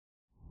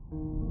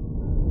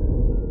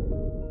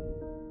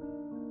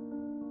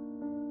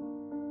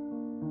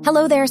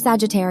Hello there,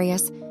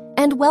 Sagittarius,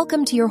 and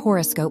welcome to your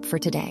horoscope for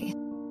today,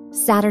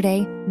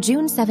 Saturday,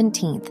 June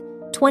 17th,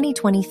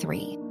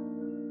 2023.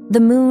 The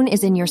moon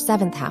is in your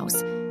 7th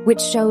house, which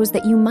shows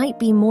that you might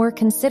be more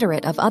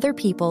considerate of other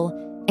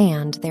people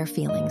and their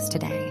feelings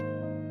today.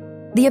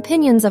 The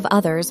opinions of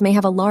others may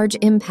have a large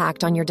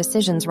impact on your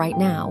decisions right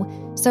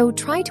now, so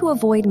try to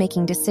avoid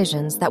making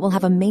decisions that will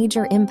have a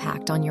major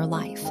impact on your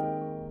life.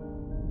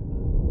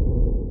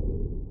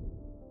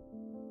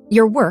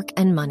 Your work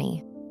and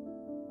money.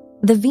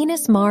 The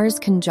Venus-Mars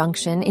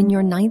conjunction in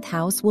your 9th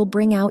house will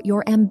bring out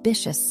your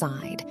ambitious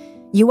side.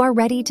 You are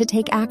ready to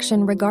take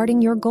action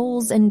regarding your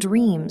goals and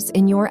dreams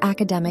in your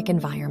academic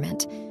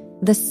environment.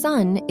 The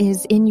Sun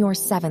is in your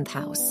 7th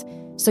house,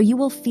 so you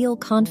will feel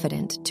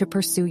confident to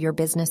pursue your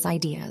business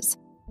ideas.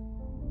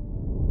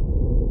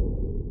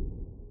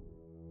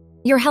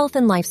 Your health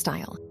and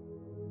lifestyle.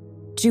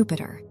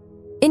 Jupiter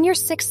in your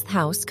 6th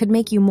house could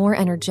make you more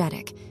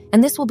energetic,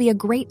 and this will be a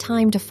great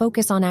time to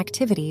focus on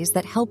activities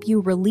that help you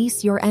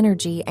release your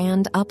energy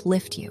and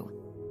uplift you.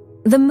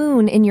 The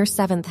moon in your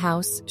 7th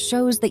house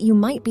shows that you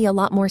might be a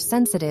lot more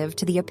sensitive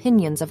to the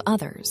opinions of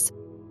others.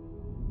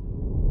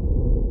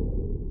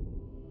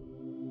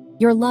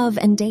 Your love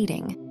and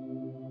dating.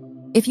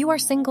 If you are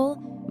single,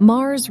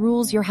 Mars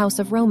rules your house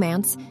of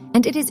romance,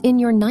 and it is in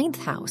your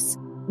 9th house,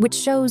 which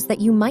shows that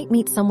you might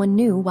meet someone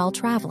new while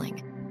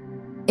traveling.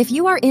 If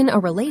you are in a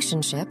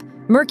relationship,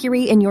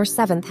 Mercury in your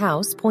 7th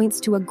house points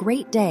to a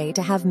great day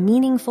to have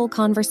meaningful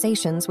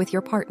conversations with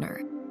your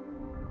partner.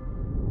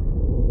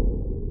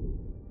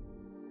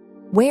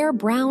 Wear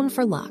brown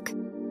for luck.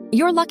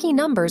 Your lucky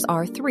numbers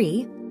are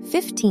 3,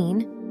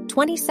 15,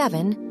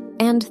 27,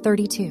 and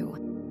 32.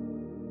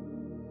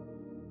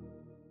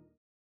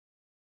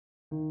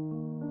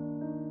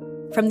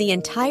 From the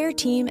entire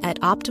team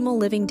at Optimal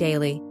Living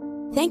Daily,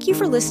 thank you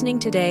for listening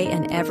today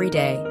and every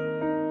day.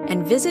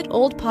 And visit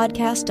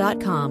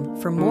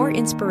oldpodcast.com for more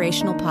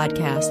inspirational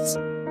podcasts.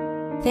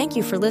 Thank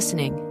you for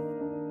listening.